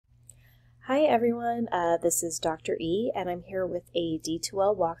Hi everyone, this is Dr. E and I'm here with a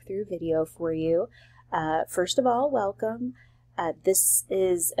D2L walkthrough video for you. First of all, welcome. This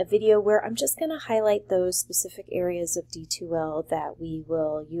is a video where I'm just going to highlight those specific areas of D2L that we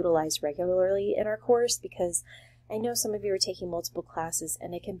will utilize regularly in our course, because I know some of you are taking multiple classes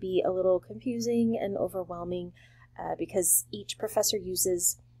and it can be a little confusing and overwhelming because each professor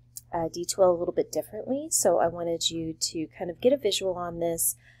uses D2L a little bit differently. So I wanted you to kind of get a visual on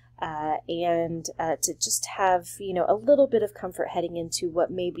this and to just have, a little bit of comfort heading into what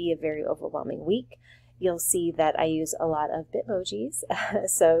may be a very overwhelming week. You'll see that I use a lot of Bitmojis,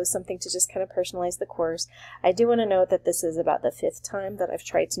 so something to just kind of personalize the course. I do want to note that this is about the 5th time that I've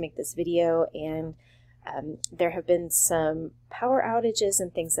tried to make this video, and there have been some power outages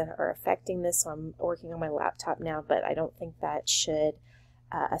and things that are affecting this, so I'm working on my laptop now, but I don't think that should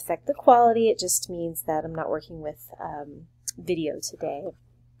affect the quality. It just means that I'm not working with video today.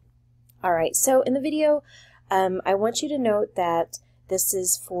 All right, so in the video, I want you to note that this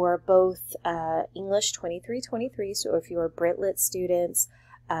is for both English 2323, so if you are Brit Lit students,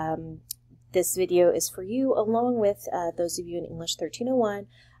 this video is for you, along with those of you in English 1301.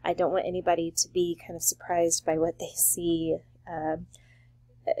 I don't want anybody to be kind of surprised by what they see,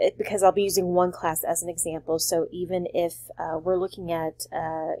 because I'll be using one class as an example. So even if we're looking at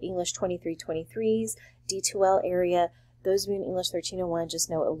English 2323's D2L area, those of you in English 1301 just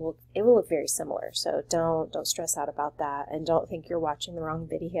know it will look very similar. So don't stress out about that, and don't think you're watching the wrong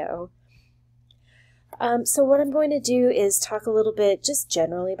video. So what I'm going to do is talk a little bit just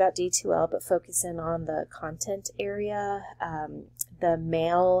generally about D2L, but focus in on the content area, the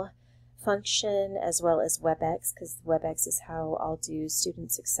mail function, as well as WebEx, because WebEx is how I'll do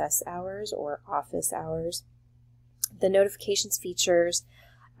student success hours or office hours, the notifications features,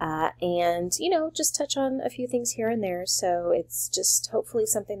 and just touch on a few things here and there. So it's just hopefully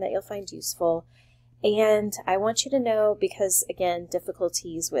something that you'll find useful. And I want you to know, because again,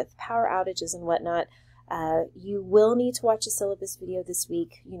 difficulties with power outages and whatnot, you will need to watch a syllabus video this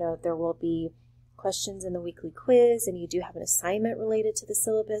week. There will be questions in the weekly quiz, and you do have an assignment related to the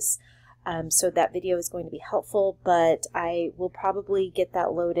syllabus. So that video is going to be helpful, but I will probably get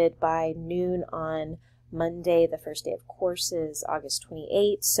that loaded by noon on Monday, the first day of courses, August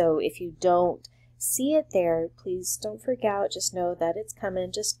 28th. So if you don't see it there, please don't freak out. Just know that it's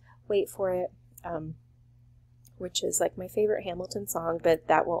coming. Just wait for it, which is like my favorite Hamilton song, but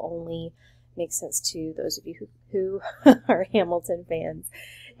that will only make sense to those of you who are Hamilton fans.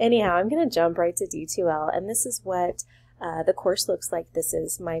 Anyhow, I'm going to jump right to D2L, and this is what the course looks like. This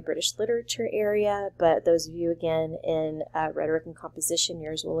is my British literature area, but those of you, again, in rhetoric and composition,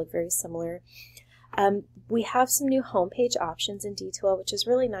 yours will look very similar. We have some new homepage options in D2L, which is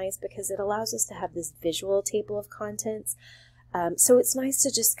really nice because it allows us to have this visual table of contents. So it's nice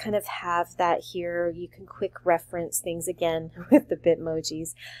to just kind of have that here. You can quick reference things again with the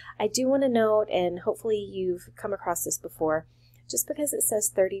Bitmojis. I do want to note, and hopefully you've come across this before, just because it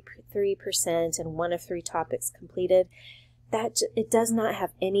says 33% and 1 of 3 topics completed, that it does not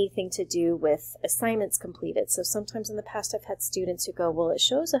have anything to do with assignments completed. So sometimes in the past I've had students who go, well, it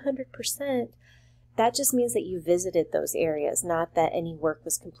shows 100%. That just means that you visited those areas, not that any work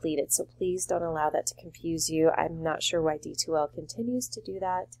was completed. So please don't allow that to confuse you. I'm not sure why D2L continues to do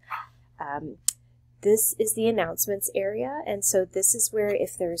that. This is the announcements area, and so this is where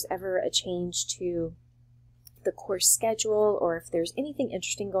if there's ever a change to the course schedule, or if there's anything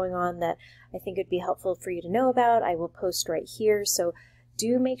interesting going on that I think would be helpful for you to know about, I will post right here. So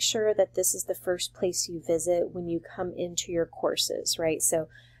do make sure that this is the first place you visit when you come into your courses, right? So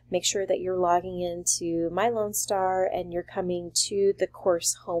make sure that you're logging into My Lone Star and you're coming to the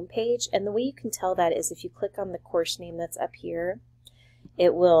course homepage. And the way you can tell that is if you click on the course name that's up here,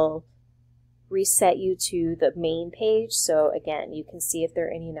 it will reset you to the main page. So again, you can see if there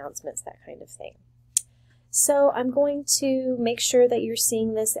are any announcements, that kind of thing. So I'm going to make sure that you're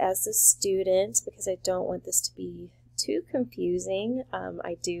seeing this as a student, because I don't want this to be too confusing.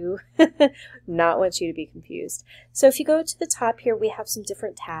 I do not want you to be confused. So if you go to the top here, we have some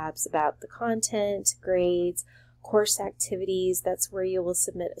different tabs about the content, grades, course activities. That's where you will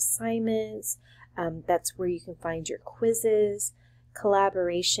submit assignments. That's where you can find your quizzes.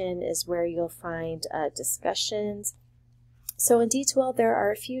 Collaboration is where you'll find discussions. So in D2L, there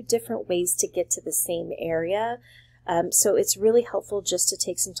are a few different ways to get to the same area. So it's really helpful just to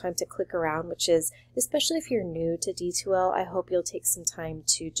take some time to click around, which is, especially if you're new to D2L, I hope you'll take some time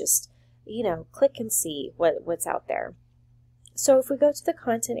to just, click and see what's out there. So if we go to the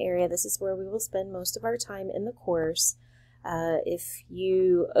content area, this is where we will spend most of our time in the course. If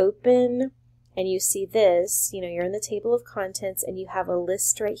you open and you see this, you're in the table of contents and you have a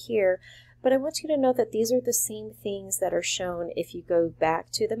list right here, But I want you to know that these are the same things that are shown if you go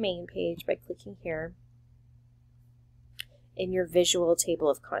back to the main page by clicking here in your visual table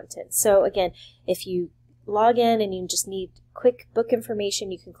of contents. So again, if you log in and you just need quick book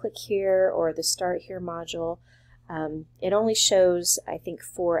information, you can click here, or the Start Here module. It only shows, I think,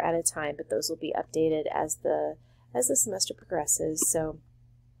 4 at a time, but those will be updated as the semester progresses. So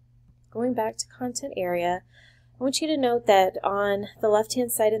going back to content area, I want you to note that on the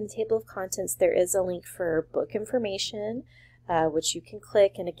left-hand side in the table of contents, there is a link for book information, which you can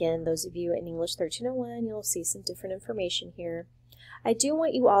click. And again, those of you in English 1301, you'll see some different information here. I do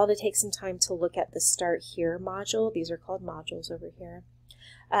want you all to take some time to look at the Start Here module. These are called modules over here.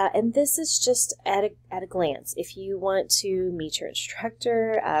 And this is just at a glance. If you want to meet your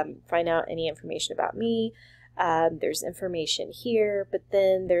instructor, find out any information about me, there's information here, but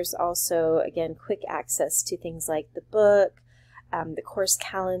then there's also, again, quick access to things like the book, the course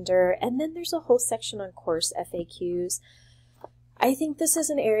calendar, and then there's a whole section on course FAQs. I think this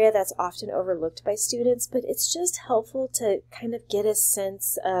is an area that's often overlooked by students, but it's just helpful to kind of get a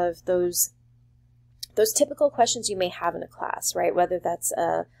sense of those typical questions you may have in a class, right? Whether that's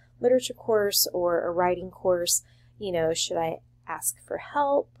a literature course or a writing course, you know, should I ask for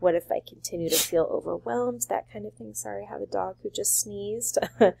help? What if I continue to feel overwhelmed? That kind of thing. Sorry, I have a dog who just sneezed.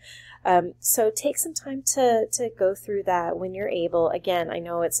 So take some time to go through that when you're able. Again, I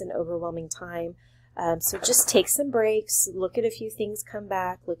know it's an overwhelming time, so just take some breaks, look at a few things, come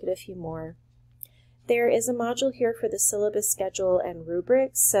back, look at a few more. There is a module here for the syllabus schedule and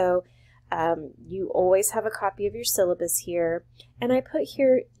rubrics, so you always have a copy of your syllabus here. And I put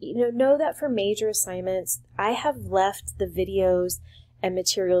here, know that for major assignments, I have left the videos and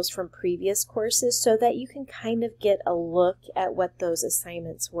materials from previous courses so that you can kind of get a look at what those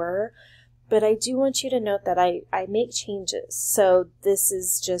assignments were. But I do want you to note that I make changes. So this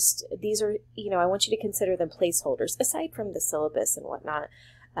is just, these are, I want you to consider them placeholders, aside from the syllabus and whatnot,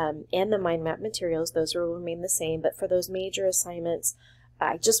 and the mind map materials. Those will remain the same. But for those major assignments,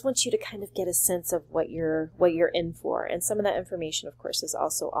 I just want you to kind of get a sense of what you're in for. And some of that information, of course, is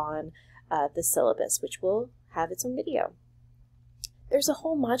also on the syllabus, which will have its own video. There's a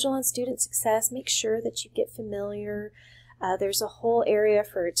whole module on student success. Make sure that you get familiar. There's a whole area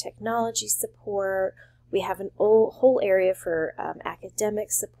for technology support. We have an whole area for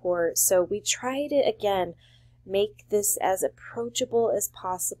academic support. So we try to, again, make this as approachable as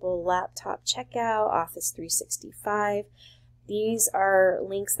possible. Laptop checkout, Office 365. These are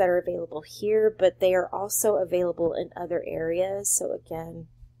links that are available here, but they are also available in other areas. So again,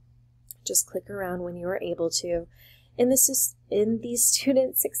 just click around when you are able to. In the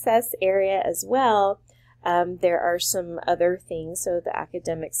student success area as well, there are some other things. So the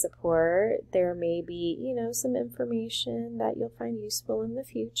academic support, there may be, some information that you'll find useful in the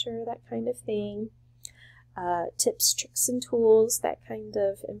future, that kind of thing. Tips, tricks, and tools, that kind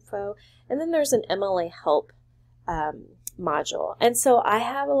of info. And then there's an MLA help module. And so I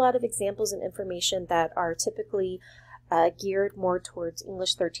have a lot of examples and information that are typically geared more towards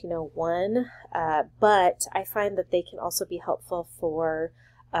English 1301, but I find that they can also be helpful for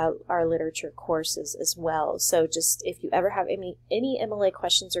our literature courses as well. So just if you ever have any MLA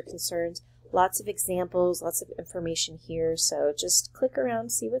questions or concerns, lots of examples, lots of information here. So just click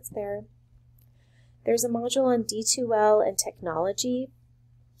around, see what's there. There's a module on D2L and technology.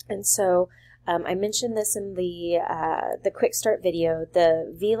 And so I mentioned this in the Quick Start video.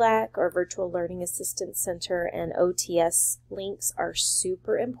 The VLAC, or Virtual Learning Assistance Center, and OTS links are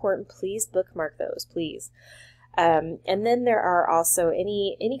super important. Please bookmark those, please. And then there are also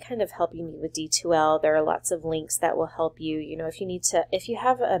any kind of help you need with D2L. There are lots of links that will help you. If you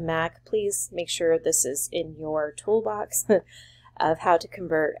have a Mac, please make sure this is in your toolbox of how to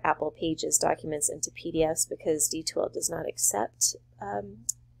convert Apple Pages documents into PDFs, because D2L does not accept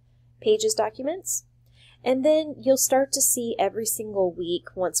Pages documents. And then you'll start to see every single week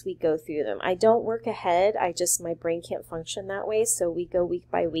once we go through them. I don't work ahead. My brain can't function that way. So we go week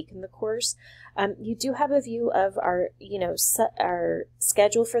by week in the course. You do have a view of our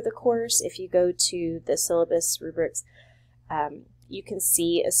schedule for the course. If you go to the syllabus rubrics, you can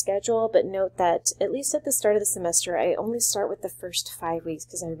see a schedule, but note that at least at the start of the semester, I only start with the first 5 weeks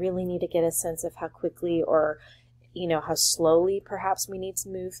because I really need to get a sense of how quickly or how slowly perhaps we need to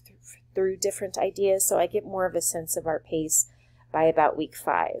move through different ideas. So I get more of a sense of our pace by about week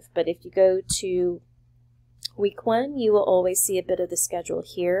 5. But if you go to week 1, you will always see a bit of the schedule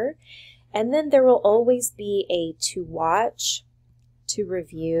here. And then there will always be a to watch, to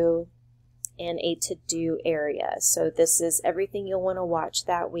review, and a to do area. So this is everything you'll want to watch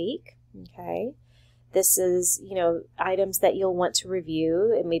that week. Okay. This is, you know, items that you'll want to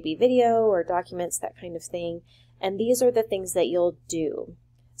review. It may be video or documents, that kind of thing. And these are the things that you'll do.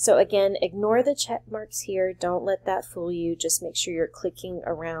 So again, ignore the check marks here. Don't let that fool you. Just make sure you're clicking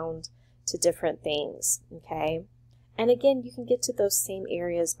around to different things, okay? And again, you can get to those same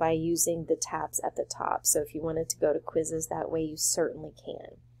areas by using the tabs at the top. So if you wanted to go to quizzes that way, you certainly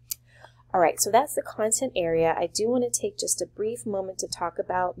can. All right, so that's the content area. I do want to take just a brief moment to talk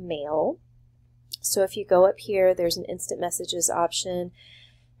about mail. So if you go up here, there's an instant messages option,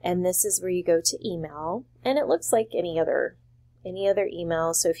 and this is where you go to email, and it looks like any other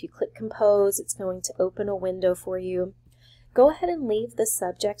email. So if you click compose, it's going to open a window for you. Go ahead and leave the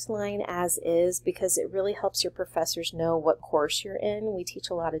subject line as is because it really helps your professors know what course you're in. We teach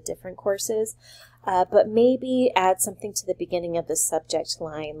a lot of different courses, but maybe add something to the beginning of the subject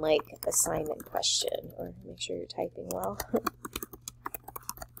line like assignment question, or make sure you're typing well.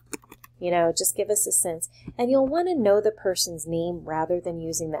 You know, just give us a sense. And you'll want to know the person's name rather than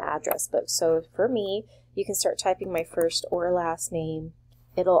using the address book. So for me, you can start typing my first or last name.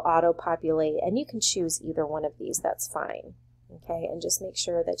 It'll auto-populate, and you can choose either one of these. That's fine. Okay, and just make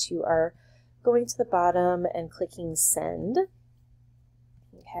sure that you are going to the bottom and clicking send.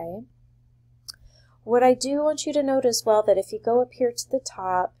 Okay. What I do want you to note as well that if you go up here to the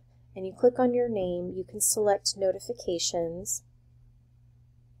top and you click on your name, you can select notifications.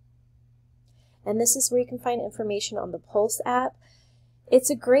 And this is where you can find information on the Pulse app.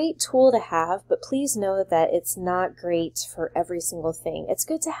 It's a great tool to have, but please know that it's not great for every single thing. It's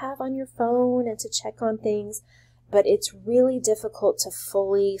good to have on your phone and to check on things, but it's really difficult to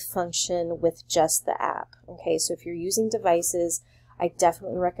fully function with just the app. Okay, so if you're using devices, I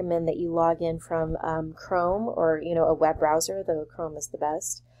definitely recommend that you log in from Chrome or, you know, a web browser, though Chrome is the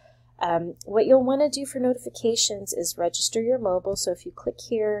best. What you'll want to do for notifications is register your mobile. So if you click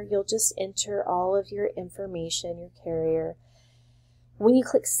here, you'll just enter all of your information, your carrier. When you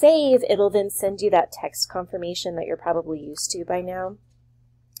click save, it'll then send you that text confirmation that you're probably used to by now.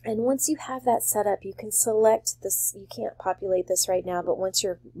 And once you have that set up, you can select this. You can't populate this right now, but once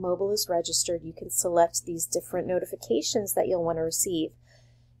your mobile is registered, you can select these different notifications that you'll want to receive.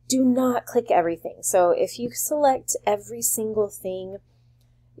 Do not click everything. So if you select every single thing,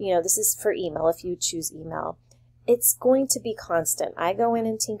 you know, this is for email, if you choose email, it's going to be constant. I go in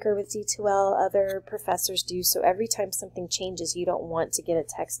and tinker with D2L, other professors do, so every time something changes, you don't want to get a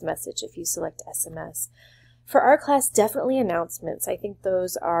text message if you select SMS. For our class, definitely announcements. I think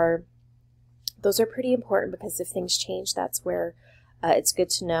those are pretty important because if things change, that's where it's good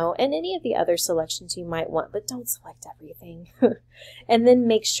to know. And any of the other selections you might want, but don't select everything. And then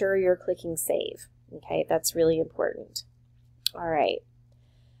make sure you're clicking save. Okay, that's really important. All right.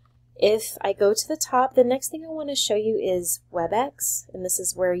 If I go to the top, the next thing I want to show you is WebEx, and this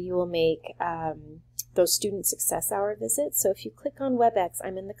is where you will make those student success hour visits. So if you click on WebEx,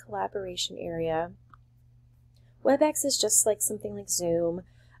 I'm in the collaboration area. WebEx is just like something like Zoom.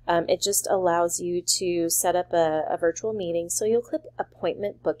 It just allows you to set up a virtual meeting. So you'll click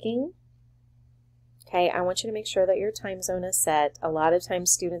appointment booking. Okay, I want you to make sure that your time zone is set. A lot of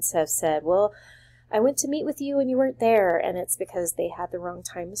times students have said, well, I went to meet with you and you weren't there, and it's because they had the wrong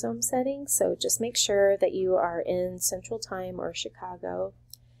time zone setting. So just make sure that you are in Central Time or Chicago.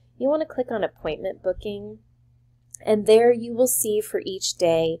 You want to click on appointment booking, and there you will see for each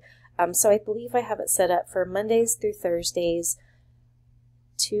day. So I believe I have it set up for Mondays through Thursdays,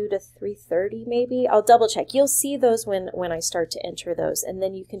 2 to 3:30 maybe. I'll double check. You'll see those when I start to enter those, and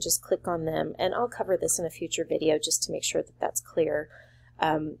then you can just click on them. And I'll cover this in a future video just to make sure that that's clear.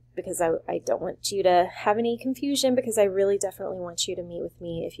 Because I don't want you to have any confusion, because I really definitely want you to meet with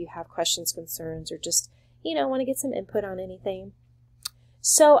me if you have questions, concerns, or just, you know, want to get some input on anything.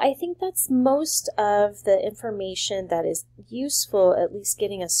 So I think that's most of the information that is useful, at least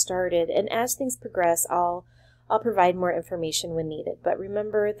getting us started. And as things progress, I'll provide more information when needed. But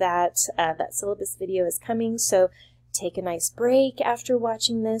remember that that syllabus video is coming, so take a nice break after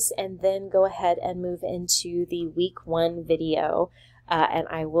watching this, and then go ahead and move into the week 1 video. And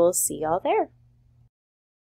I will see y'all there.